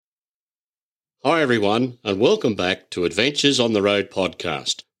Hi everyone, and welcome back to Adventures on the Road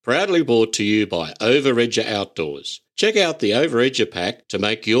podcast, proudly brought to you by Overedger Outdoors. Check out the Overedger pack to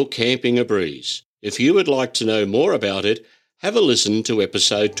make your camping a breeze. If you would like to know more about it, have a listen to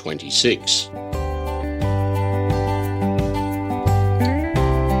episode 26.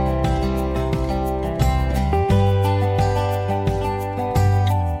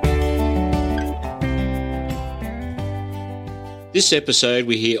 This episode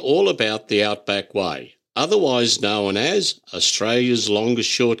we hear all about the Outback Way, otherwise known as Australia's longest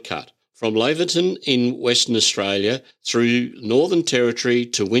shortcut, from Laverton in Western Australia through Northern Territory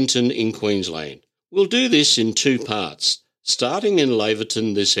to Winton in Queensland. We'll do this in two parts, starting in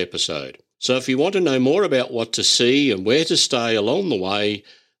Laverton this episode. So if you want to know more about what to see and where to stay along the way,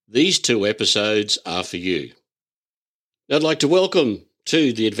 these two episodes are for you. I'd like to welcome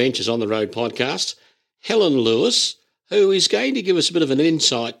to the Adventures on the Road podcast, Helen Lewis, who is going to give us a bit of an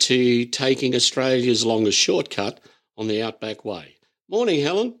insight to taking Australia's longest shortcut on the Outback Way. Morning,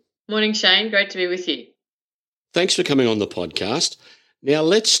 Helen. Morning, Shane. Great to be with you. Thanks for coming on the podcast. Now,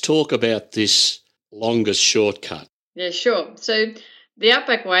 let's talk about this longest shortcut. Yeah, sure. So the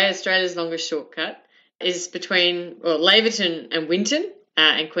Outback Way, Australia's longest shortcut, is between Laverton and Winton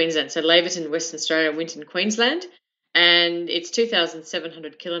in Queensland. So Laverton, Western Australia, Winton, Queensland. And it's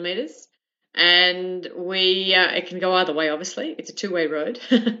 2,700 kilometres. And it can go either way, obviously. It's a two-way road.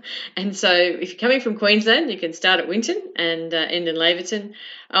 And so if you're coming from Queensland, you can start at Winton and end in Laverton.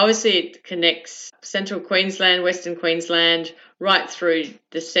 Obviously, it connects central Queensland, Western Queensland, right through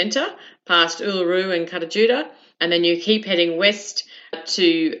the centre, past Uluru and Katajuda. And then you keep heading west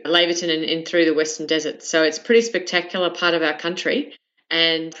to Laverton and in through the Western Desert. So it's a pretty spectacular part of our country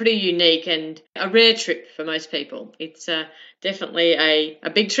and pretty unique and a rare trip for most people. It's definitely a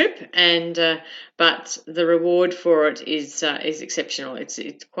big trip, and but the reward for it is exceptional. It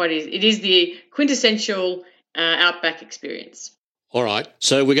is the quintessential outback experience. All right,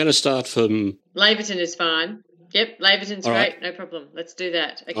 so we're going to start from... Laverton is fine. Yep, Laverton's All great, right. No problem. Let's do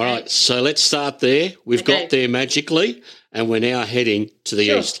that. Okay. All right, so let's start there. We've got there magically, and we're now heading to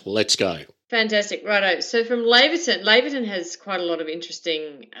the east. Let's go. Fantastic. Righto. So from Laverton has quite a lot of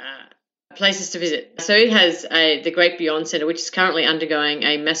interesting places to visit. So it has the Great Beyond Centre, which is currently undergoing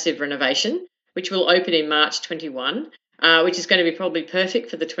a massive renovation, which will open in March 21, which is going to be probably perfect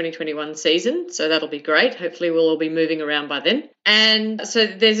for the 2021 season. So that'll be great. Hopefully we'll all be moving around by then. And so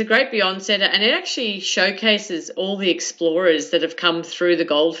there's a Great Beyond Centre, and it actually showcases all the explorers that have come through the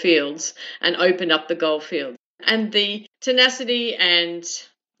goldfields and opened up the goldfields. And the tenacity and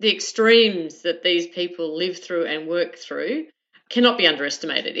the extremes that these people live through and work through cannot be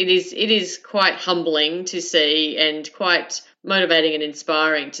underestimated. It is quite humbling to see and quite motivating and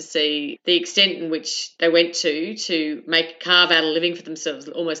inspiring to see the extent in which they went to carve out a living for themselves,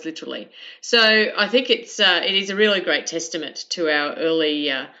 almost literally. So I think it is a really great testament to our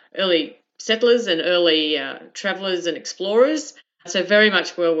early settlers and early travellers and explorers. So very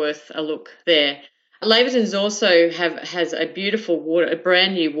much well worth a look there. Laverton's also has a beautiful a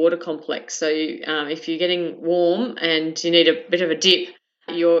brand new water complex. So if you're getting warm and you need a bit of a dip,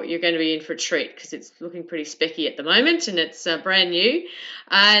 you're going to be in for a treat because it's looking pretty specky at the moment and it's brand new.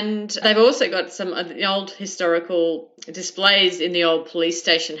 And they've also got some of the old historical displays in the old police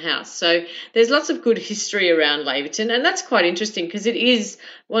station house. So there's lots of good history around Laverton, and that's quite interesting because it is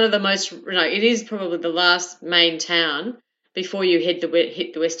one of the most, it is probably the last main town before you hit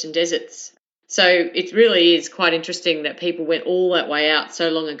the Western Deserts. So it really is quite interesting that people went all that way out so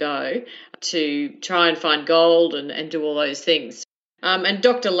long ago to try and find gold and do all those things. And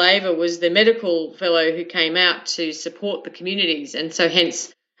Dr. Laver was the medical fellow who came out to support the communities, and so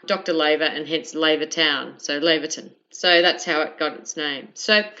hence Dr. Laver and hence Laver Town, so Laverton. So that's how it got its name.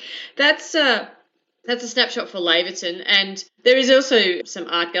 So that's a snapshot for Laverton, and there is also some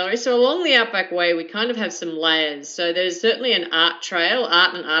art galleries. So along the Outback Way, we kind of have some layers. So there's certainly an art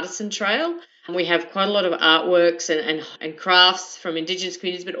and artisan trail. We have quite a lot of artworks and crafts from Indigenous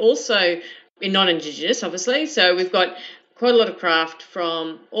communities, but also in non-Indigenous, obviously. So we've got quite a lot of craft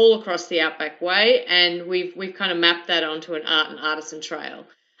from all across the Outback Way, and we've kind of mapped that onto an art and artisan trail.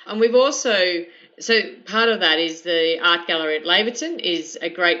 And we've also, so part of that is the art gallery at Laverton is a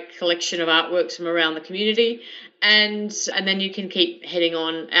great collection of artworks from around the community, and then you can keep heading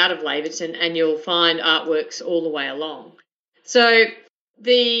on out of Laverton and you'll find artworks all the way along. So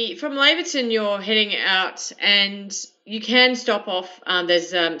from Laverton, you're heading out and you can stop off.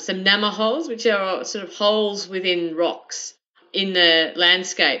 There's some Nama holes, which are sort of holes within rocks in the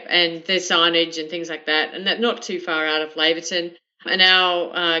landscape, and there's signage and things like that, and that not too far out of Laverton. And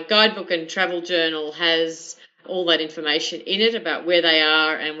our guidebook and travel journal has all that information in it about where they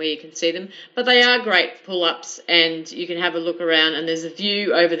are and where you can see them. But they are great pull-ups, and you can have a look around, and there's a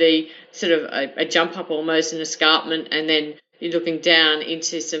view over the sort of a jump up, almost an escarpment, and then you're looking down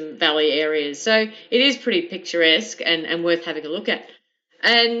into some valley areas. So it is pretty picturesque and worth having a look at.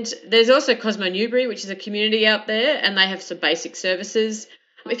 And there's also Cosmo Newbury, which is a community out there, and they have some basic services.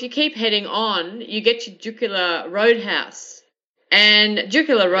 If you keep heading on, you get to Jukola Roadhouse. And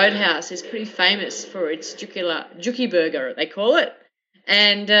Jukola Roadhouse is pretty famous for its Juki burger, they call it.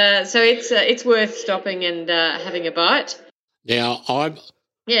 And so it's worth stopping and having a bite. Now,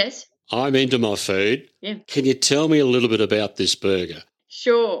 Yes. I'm into my food. Yeah. Can you tell me a little bit about this burger?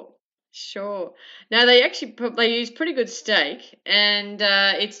 Sure. Now, they use pretty good steak, and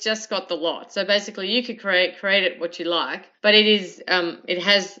it's just got the lot. So basically, you could create it what you like, but it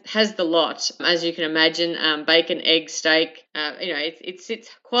has the lot, as you can imagine. Bacon, egg, steak. It sits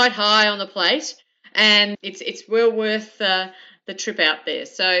quite high on the plate, and it's well worth the trip out there.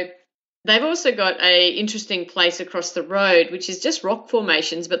 So they've also got a interesting place across the road, which is just rock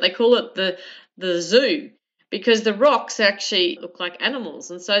formations, but they call it the zoo, because the rocks actually look like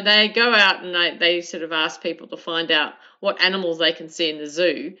animals. And so they go out and they sort of ask people to find out what animals they can see in the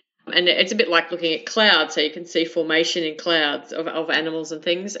zoo. And it's a bit like looking at clouds, so you can see formation in clouds of animals and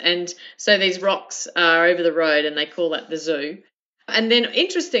things. And so these rocks are over the road, and they call that the zoo. And then,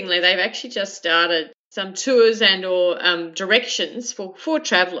 interestingly, they've actually just started some tours and or directions for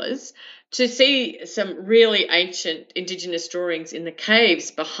travellers to see some really ancient Indigenous drawings in the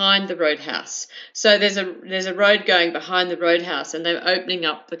caves behind the roadhouse. So there's a road going behind the roadhouse, and they're opening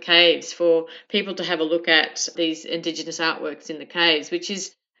up the caves for people to have a look at these Indigenous artworks in the caves, which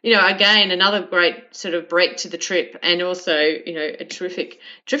is, again, another great sort of break to the trip, and also, a terrific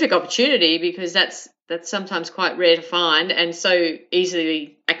opportunity, because that's sometimes quite rare to find and so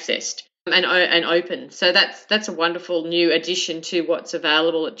easily accessed and open. So that's a wonderful new addition to what's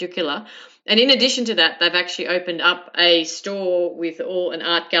available at Jukola. And in addition to that, they've actually opened up a store with an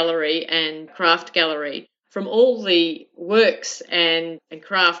art gallery and craft gallery from all the works and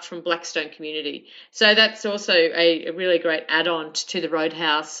craft from Blackstone community. So that's also a really great add-on to the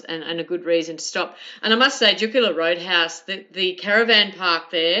Roadhouse, and a good reason to stop. And I must say, Jukola Roadhouse, the caravan park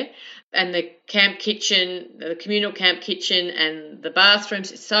there, and the camp kitchen, the communal camp kitchen, and the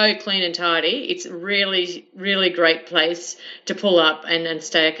bathrooms, it's so clean and tidy. It's a really, really great place to pull up and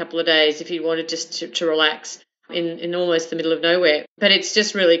stay a couple of days if you wanted just to relax in almost the middle of nowhere. But it's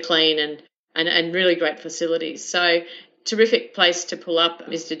just really clean and really great facilities. So terrific place to pull up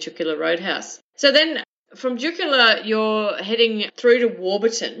is the Jukola Roadhouse. So then from Jukola, you're heading through to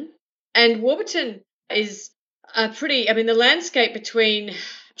Warburton. And Warburton is the landscape between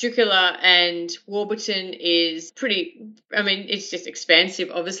Jukola and Warburton is it's just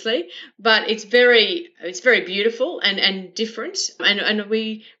expansive, obviously, but it's very beautiful and different. And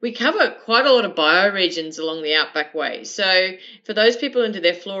we cover quite a lot of bioregions along the Outback Way. So for those people into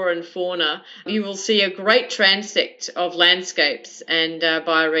their flora and fauna, you will see a great transect of landscapes and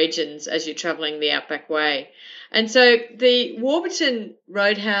bioregions as you're travelling the Outback Way. And so the Warburton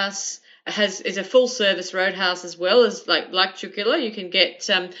Roadhouse is a full service roadhouse, as well as like Jukola. You can get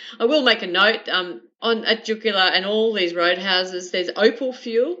I will make a note at Jukola and all these roadhouses, there's Opal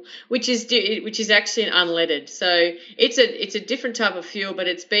fuel, which is actually an unleaded. So it's a different type of fuel, but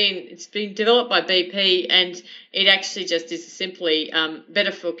it's been developed by BP, and it actually just is simply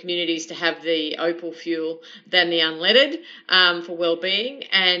better for communities to have the Opal fuel than the unleaded for well-being,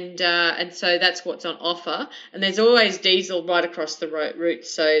 and so that's what's on offer. And there's always diesel right across the route,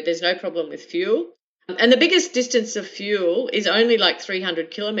 so there's no problem with fuel. And the biggest distance of fuel is only like 300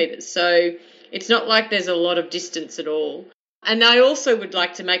 kilometres, so it's not like there's a lot of distance at all. And I also would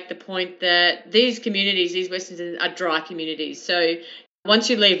like to make the point that these communities, these Western, are dry communities. So once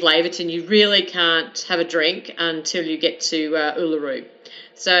you leave Laverton, you really can't have a drink until you get to Uluru.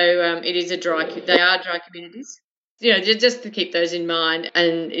 So they are dry communities. Just to keep those in mind,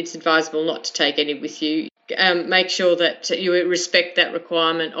 and it's advisable not to take any with you. Make sure that you respect that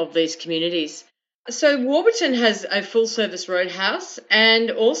requirement of these communities. So Warburton has a full-service roadhouse, and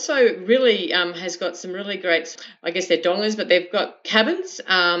also really has got some really great, I guess they're dongas, but they've got cabins,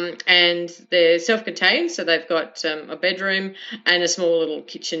 and they're self-contained, so they've got a bedroom and a small little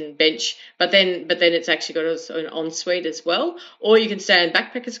kitchen bench, but then it's actually got an ensuite as well. Or you can stay in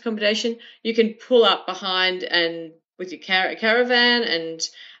backpackers accommodation. You can pull up behind and with your caravan and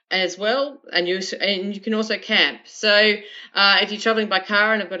as well, and you can also camp. So if you're travelling by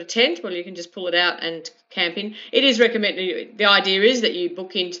car and have got a tent, well, you can just pull it out and camp in. It is recommended. The idea is that you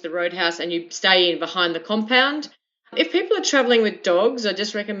book into the roadhouse and you stay in behind the compound, If people are travelling with dogs, I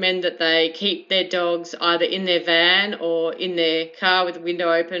just recommend that they keep their dogs either in their van or in their car with the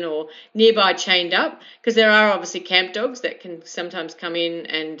window open or nearby chained up, because there are obviously camp dogs that can sometimes come in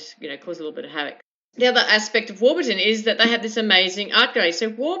and, cause a little bit of havoc. The other aspect of Warburton is that they have this amazing art gallery. So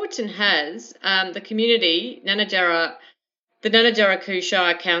Warburton has the community, the Nanajaraku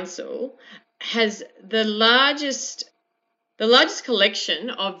Shire Council has the largest collection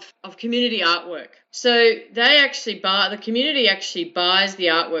of community artwork. So the community actually buys the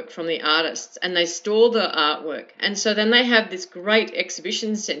artwork from the artists and they store the artwork. And so then they have this great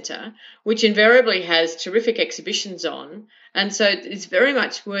exhibition centre, which invariably has terrific exhibitions on. And so it's very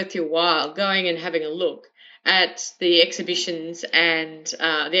much worth your while going and having a look at the exhibitions and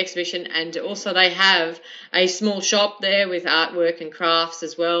the exhibition. And also they have a small shop there with artwork and crafts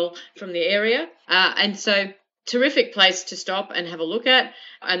as well from the area. And so terrific place to stop and have a look at,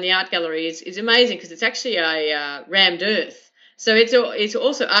 and the art gallery is amazing because it's actually a rammed earth, so it's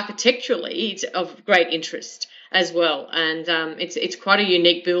also architecturally it's of great interest as well, and it's quite a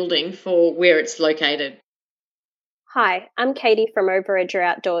unique building for where it's located. Hi, I'm Katie from Overedger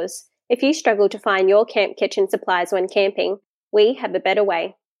Outdoors. If you struggle to find your camp kitchen supplies when camping, we have a better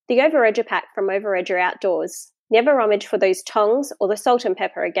way. The Overedger pack from Overedger Outdoors. Never rummage for those tongs or the salt and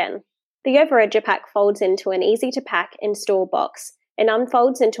pepper again. The Overedger pack folds into an easy-to-pack and store box and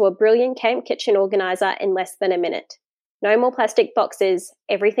unfolds into a brilliant camp kitchen organiser in less than a minute. No more plastic boxes,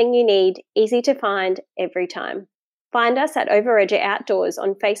 everything you need, easy to find, every time. Find us at Overedger Outdoors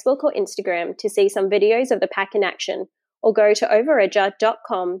on Facebook or Instagram to see some videos of the pack in action, or go to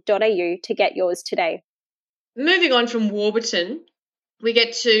overedger.com.au to get yours today. Moving on from Warburton, we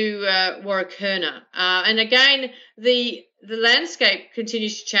get to Warrakurna. And again, the landscape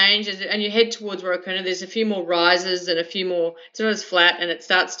continues to change and you head towards Warrakurna. There's a few more rises and a few more, it's not as flat, and it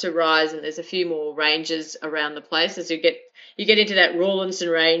starts to rise, and there's a few more ranges around the place as you get into that Rawlinson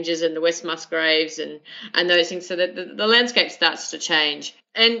Ranges and the West Musgraves and those things, so that the landscape starts to change.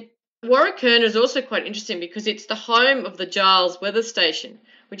 And Warrakurna is also quite interesting because it's the home of the Giles Weather Station,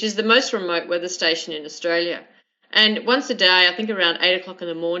 which is the most remote weather station in Australia. And once a day, I think around 8 o'clock in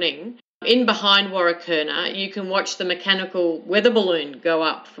the morning, in behind Warrakurna, you can watch the mechanical weather balloon go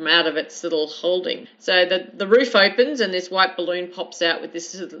up from out of its little holding. So the roof opens and this white balloon pops out with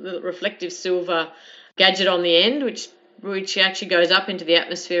this little reflective silver gadget on the end, which actually goes up into the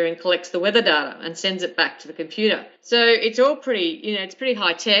atmosphere and collects the weather data and sends it back to the computer. So it's all pretty, it's pretty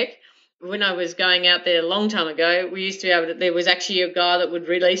high tech. When I was going out there a long time ago, we used to be able to, there was actually a guy that would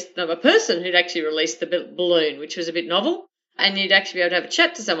a person who'd actually release the balloon, which was a bit novel, and you'd actually be able to have a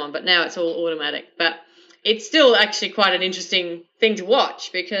chat to someone, but now it's all automatic. But it's still actually quite an interesting thing to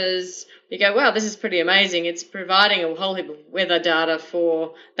watch because you go, wow, this is pretty amazing. It's providing a whole heap of weather data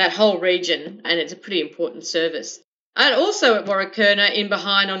for that whole region, and it's a pretty important service. And also at Warrakurna, in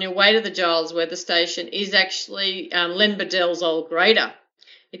behind on your way to the Giles Weather Station, is actually Len Bedell's old grader.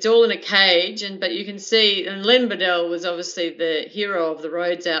 It's all in a cage, but you can see, and Len Bedell was obviously the hero of the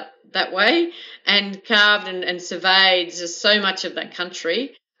roads out that way and carved and surveyed just so much of that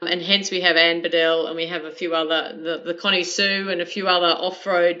country. And hence we have Anne Bedell and we have a few other, the Connie Sue and a few other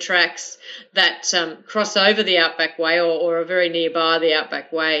off-road tracks that cross over the Outback Way or are very nearby the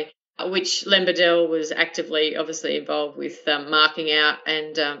Outback Way, which Len Bedell was actively obviously involved with marking out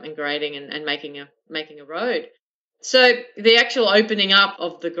and grading and making a road. So the actual opening up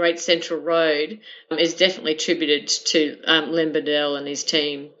of the Great Central Road is definitely attributed to Len Bedell and his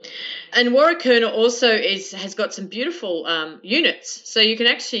team. And Warrakurna also has got some beautiful units. So you can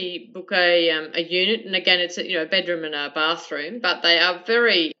actually book a unit, and again it's a bedroom and a bathroom, but they are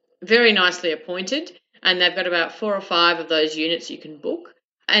very, very nicely appointed, and they've got about 4 or 5 of those units you can book.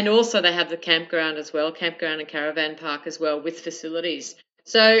 And also they have the campground as well, campground and caravan park as well with facilities.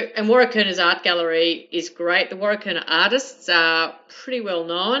 So, and Warrakurna's art gallery is great. The Warrakurna artists are pretty well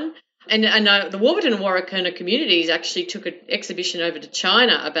known. And the Warburton and Warrakurna communities actually took an exhibition over to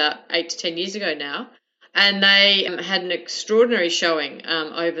China about 8 to 10 years ago now. And they had an extraordinary showing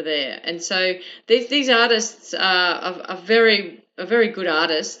over there. And so these artists are very good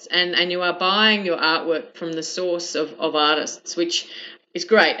artists, and you are buying your artwork from the source of artists, which is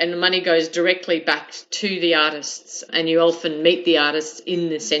great, and the money goes directly back to the artists, and you often meet the artists in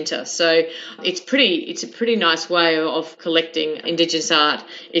the centre. So it's a pretty nice way of collecting Indigenous art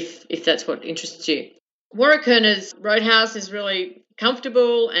if that's what interests you. Warrakurna's Roadhouse is really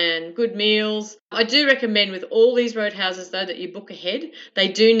comfortable and good meals. I do recommend with all these roadhouses though that you book ahead. They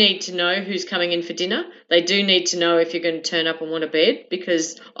do need to know who's coming in for dinner. They do need to know if you're going to turn up and want a bed,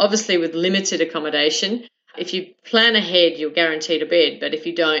 because obviously with limited accommodation, if you plan ahead, you're guaranteed a bed, but if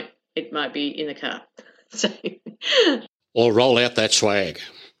you don't, it might be in the car. So, or roll out that swag.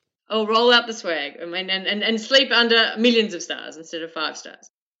 or roll out the swag. I mean, and sleep under millions of stars instead of 5 stars.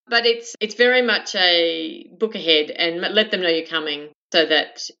 But it's very much a book ahead and let them know you're coming so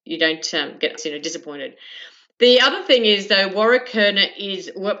that you don't get disappointed. The other thing is, though,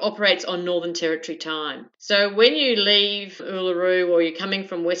 Warrakurna operates on Northern Territory time. So when you leave Uluru or you're coming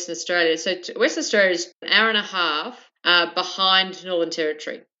from Western Australia, Western Australia is an hour and a half behind Northern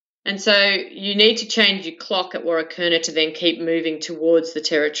Territory. And so you need to change your clock at Warrakurna to then keep moving towards the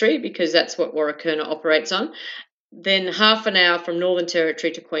Territory, because that's what Warrakurna operates on. Then half an hour from Northern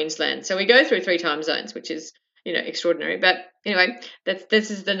Territory to Queensland. So we go through 3 time zones, which is, extraordinary. But anyway, this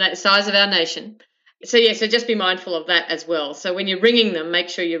is the size of our nation. So just be mindful of that as well. So when you're ringing them, make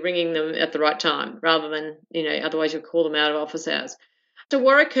sure you're ringing them at the right time rather than, otherwise you'll call them out of office hours. So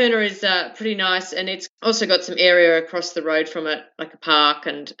Warrakurna is pretty nice, and it's also got some area across the road from it, like a park,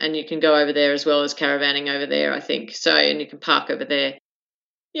 and you can go over there as well as caravanning over there, I think. So, and you can park over there.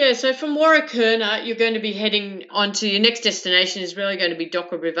 Yeah, so from Warrakurna, you're going to be heading on to your next destination is really going to be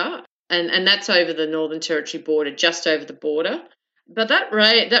Docker River, and that's over the Northern Territory border, just over the border. But that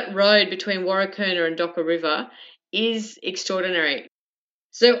road between Warrakurna and Docker River is extraordinary.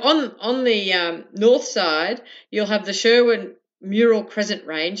 So on the north side, you'll have the Sherwin Mural Crescent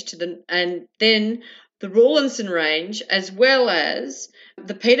Range and then the Rawlinson Range, as well as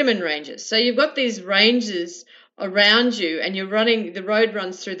the Peterman Ranges. So you've got these ranges around you, and the road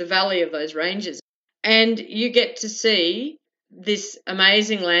runs through the valley of those ranges, and you get to see this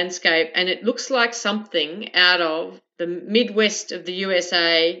amazing landscape, and it looks like something out of the Midwest of the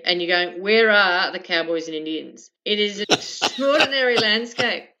USA, and you're going, where are the cowboys and Indians? It is an extraordinary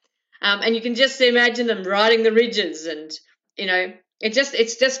landscape, and you can just imagine them riding the ridges, and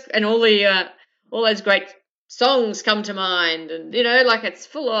it's just and all those great songs come to mind, and like it's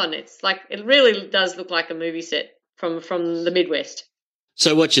full on. It's like it really does look like a movie set from the Midwest.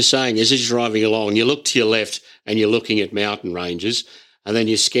 So what you're saying is, as you're driving along, you look to your left and you're looking at mountain ranges, and then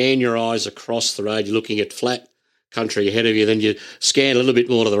you scan your eyes across the road, you're looking at flat country ahead of you, then you scan a little bit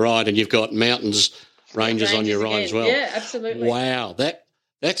more to the right and you've got ranges on your right as well. Yeah, absolutely. Wow,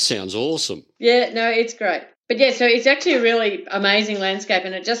 that sounds awesome. Yeah, no, it's great. But yeah, so it's actually a really amazing landscape,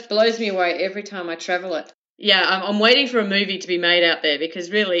 and it just blows me away every time I travel it. Yeah, I'm waiting for a movie to be made out there, because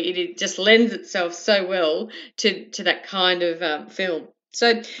really it just lends itself so well to that kind of film.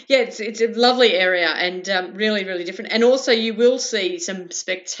 So yeah, it's a lovely area, and really, really different. And also you will see some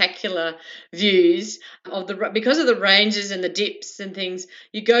spectacular views because of the ranges and the dips and things.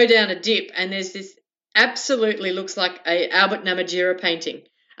 You go down a dip and there's this absolutely looks like a Albert Namatjira painting.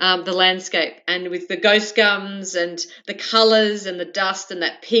 The landscape, and with the ghost gums and the colours and the dust and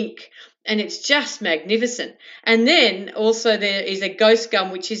that pink, and it's just magnificent. And then also there is a ghost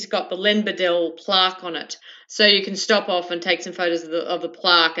gum which has got the Len Bedell plaque on it, so you can stop off and take some photos of the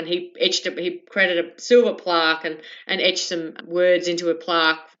plaque. And he created a silver plaque and etched some words into a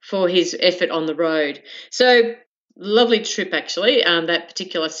plaque for his effort on the road. So lovely trip actually, that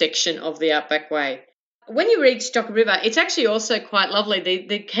particular section of the Outback Way. When you reach Docker River, it's actually also quite lovely.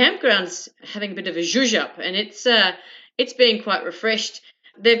 The campground's having a bit of a zhuzh up, and it's being quite refreshed.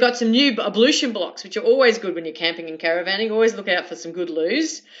 They've got some new ablution blocks, which are always good when you're camping and caravanning. Always look out for some good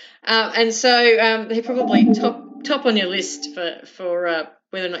loos. And so they're probably top on your list for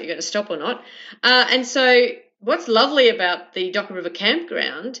whether or not you're going to stop or not. And so what's lovely about the Docker River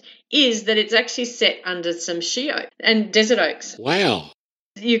campground is that it's actually set under some she oak and desert oaks. Wow.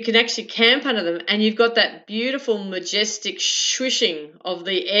 You can actually camp under them, and you've got that beautiful, majestic swishing of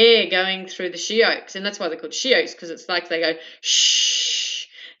the air going through the she oaks, and that's why they're called she oaks, because it's like they go shh,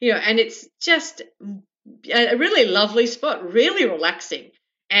 and it's just a really lovely spot, really relaxing.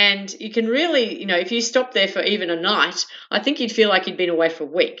 And you can really, if you stop there for even a night, I think you'd feel like you'd been away for a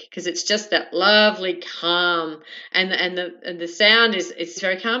week, because it's just that lovely calm, and the sound it's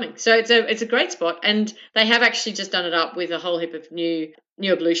very calming. So it's a great spot, and they have actually just done it up with a whole heap of new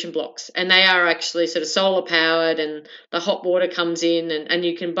ablution blocks, and they are actually sort of solar powered, and the hot water comes in, and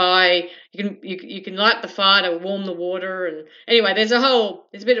you can light the fire to warm the water. And anyway, there's a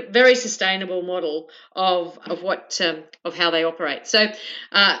very sustainable model of how they operate. So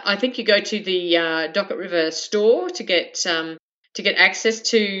I think you go to the Dockett River store to get access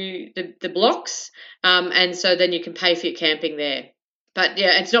to the blocks, and so then you can pay for your camping there. But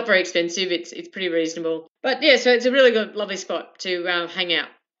yeah, it's not very expensive. It's pretty reasonable. But yeah, so it's a really good, lovely spot to hang out.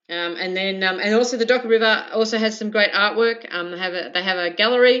 And also the Docker River also has some great artwork. They have a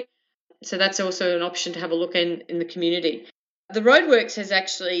gallery, so that's also an option to have a look in the community. The roadworks has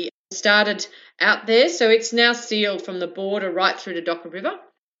actually started out there, so it's now sealed from the border right through to Docker River.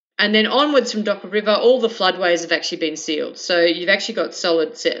 And then onwards from Docker River, all the floodways have actually been sealed. So you've actually got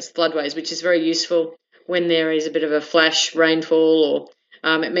solid floodways, which is very useful when there is a bit of a flash rainfall,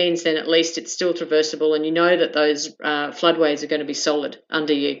 or it means then at least it's still traversable, and you know that those floodways are going to be solid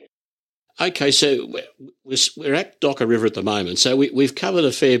under you. Okay, so we're at Docker River at the moment, so we've covered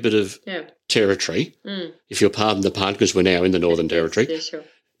a fair bit of territory, if you'll pardon the pun, because we're now in the Northern Territory. Yeah, sure.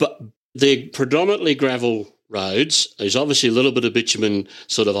 But they're predominantly gravel roads. There's obviously a little bit of bitumen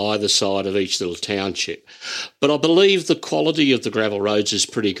sort of either side of each little township. But I believe the quality of the gravel roads is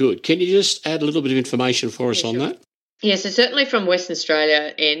pretty good. Can you just add a little bit of information for us on that? Yeah, so certainly from Western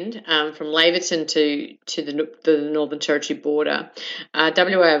Australia end, from Laverton to the Northern Territory border, WA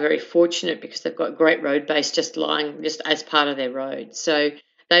are very fortunate because they've got great road base just lying just as part of their road. So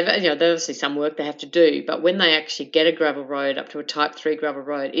there's obviously some work they have to do, but when they actually get a gravel road up to a Type 3 gravel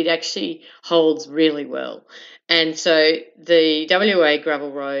road, it actually holds really well. And so the WA gravel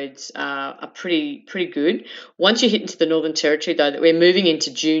roads are pretty good. Once you hit into the Northern Territory, though, that we're moving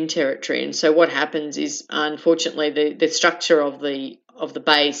into dune territory, and so what happens is, unfortunately, the structure of the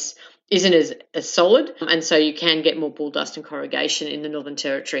base isn't as solid, and so you can get more bull dust and corrugation in the Northern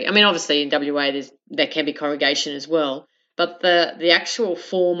Territory. I mean, obviously in WA there can be corrugation as well, but the actual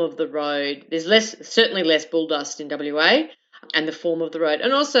form of the road, there's certainly less bull dust in WA. And the form of the road.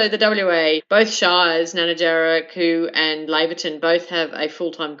 And also the WA, both shires, Nanajarra, Coo and Laverton, both have a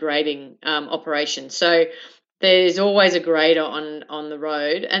full-time grading operation. So there's always a grader on the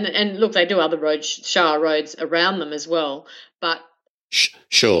road. And look, they do other shire roads around them as well. But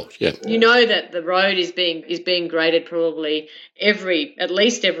sure, yeah. You know that the road is being graded probably at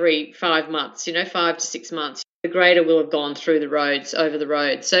least every 5 months, 5 to 6 months. The grader will have gone through the roads, over the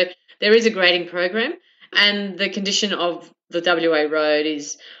road. So there is a grading program, and the condition of the WA road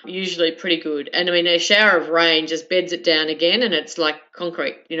is usually pretty good. And I mean, a shower of rain just beds it down again, and it's like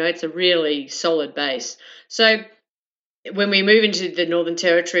concrete. It's a really solid base. So when we move into the Northern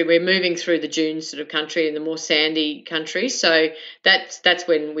Territory, we're moving through the dune sort of country and the more sandy country. So that's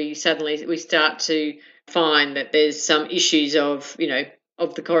when we start to find that there's some issues of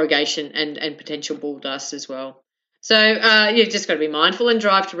the corrugation and potential bull dust as well. So you've just got to be mindful and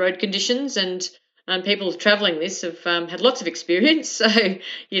drive to road conditions, and people travelling this have had lots of experience, so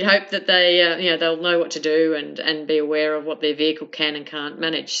you'd hope that they'll know what to do and be aware of what their vehicle can and can't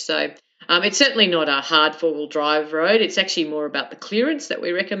manage. So it's certainly not a hard four-wheel drive road. It's actually more about the clearance that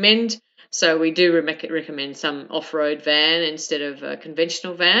we recommend. So we do recommend some off-road van instead of a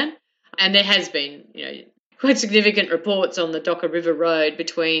conventional van. And there has been, quite significant reports on the Docker River Road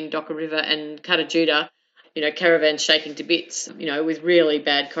between Docker River and Cutajuda, caravans shaking to bits, with really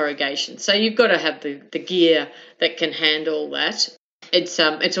bad corrugation. So you've got to have the gear that can handle that.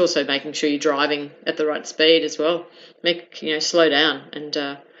 It's also making sure you're driving at the right speed as well. Slow down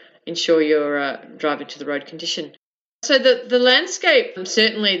and ensure you're driving to the road condition. So the landscape,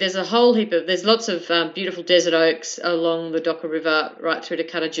 certainly there's lots of beautiful desert oaks along the Docker River right through to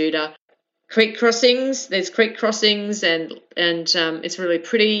Cutajuda. Creek crossings, there's creek crossings and it's really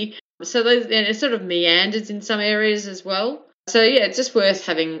pretty. So it sort of meanders in some areas as well. So yeah, it's just worth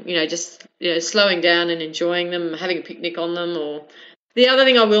having, slowing down and enjoying them, having a picnic on them. Or the other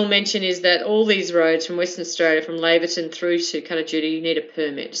thing I will mention is that all these roads from Western Australia, from Laverton through to Cutajuda, you need a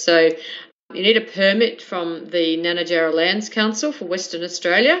permit. So you need a permit from the Nanajarra Lands Council for Western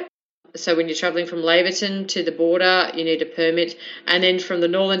Australia. So when you're travelling from Laverton to the border, you need a permit. And then from the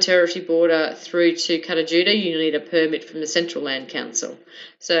Northern Territory border through to Cutajuda, you need a permit from the Central Land Council.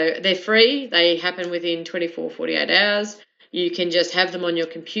 So they're free. They happen within 48 hours. You can just have them on your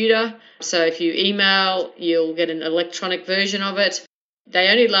computer. So if you email, you'll get an electronic version of it. They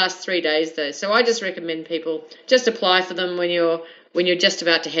only last 3 days though. So I just recommend people just apply for them when you're just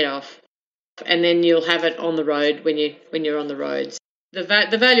about to head off. And then you'll have it on the road when you're on the roads. The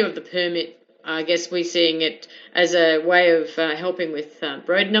value of the permit, I guess we're seeing it as a way of helping with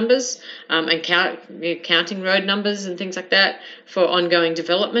road numbers and counting road numbers and things like that for ongoing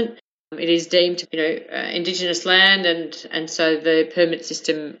development. It is deemed, Indigenous land, and so the permit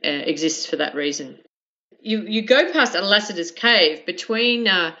system exists for that reason. You go past a Lassiter's Cave between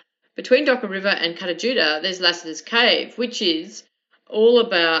Docker River and Cutajuda. There's Lassiter's Cave, which is all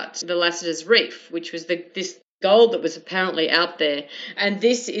about the Lassiter's Reef, which was this gold that was apparently out there. And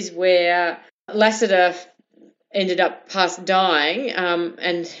this is where Lassiter ended up dying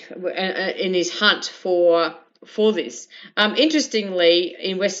and in his hunt for this. Interestingly,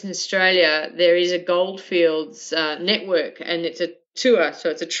 in Western Australia, there is a goldfields network, and it's a tour, so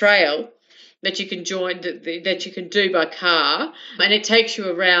it's a trail that you can join, that you can do by car, and it takes you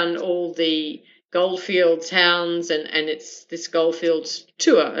around all the Goldfields Hounds, and it's this Goldfields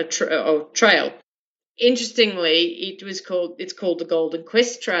tour, or trail. Interestingly, it's called the Golden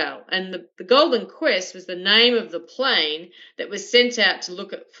Quest Trail, and the Golden Quest was the name of the plane that was sent out to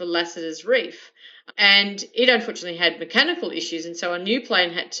look for Lassiter's Reef. And it unfortunately had mechanical issues, and so a new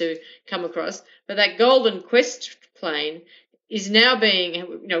plane had to come across. But that Golden Quest plane is now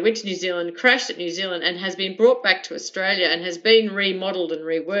went to New Zealand, crashed at New Zealand, and has been brought back to Australia and has been remodeled and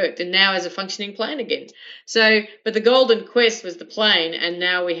reworked, and now is a functioning plane again. But the Golden Quest was the plane, and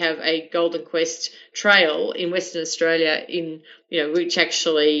now we have a Golden Quest trail in Western Australia, which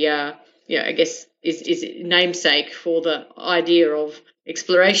actually, I guess is namesake for the idea of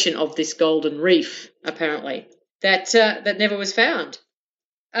exploration of this golden reef, apparently, that never was found.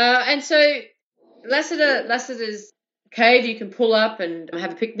 And so Lassiter's Cave, you can pull up and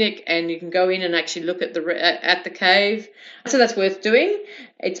have a picnic, and you can go in and actually look at the cave. So that's worth doing.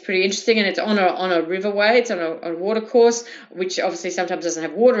 It's pretty interesting, and it's on a riverway. It's on a water course, which obviously sometimes doesn't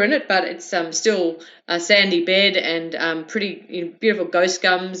have water in it, but it's still a sandy bed and pretty beautiful ghost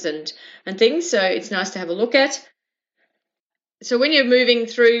gums and things. So it's nice to have a look at. So when you're moving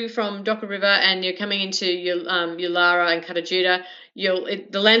through from Docker River and you're coming into Yulara and Kata Tjuta,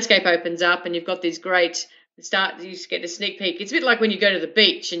 the landscape opens up, and you've got these great. You get a sneak peek. It's a bit like when you go to the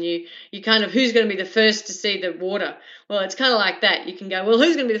beach and you kind of, who's going to be the first to see the water? Well, it's kind of like that. You can go, well,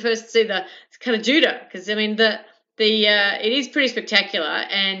 who's going to be the first to see the Kata Tjuta? Because I mean, it is pretty spectacular,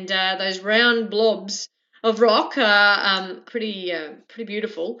 and those round blobs of rock are pretty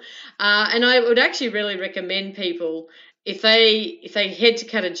beautiful. And I would actually really recommend people, if they head to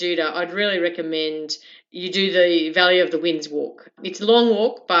Kata Tjuta, I'd really recommend you do the Valley of the Winds walk. It's a long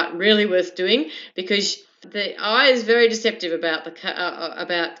walk, but really worth doing, because the eye is very deceptive about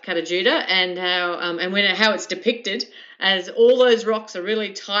Kata Tjuta and how it's depicted as all those rocks are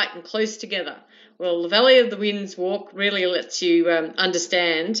really tight and close together. Well, the Valley of the Winds walk really lets you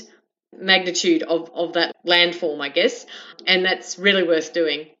understand magnitude of that landform, I guess, and that's really worth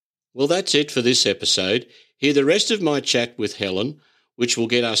doing. Well, that's it for this episode. Hear the rest of my chat with Helen, which will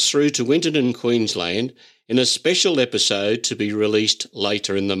get us through to Winton, Queensland, in a special episode to be released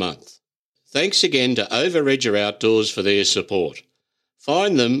later in the month. Thanks again to Overedger Outdoors for their support.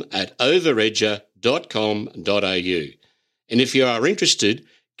 Find them at overedger.com.au. And if you are interested,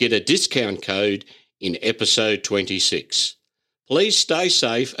 get a discount code in episode 26. Please stay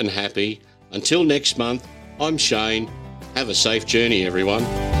safe and happy. Until next month, I'm Shane. Have a safe journey,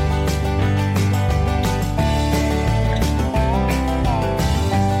 everyone.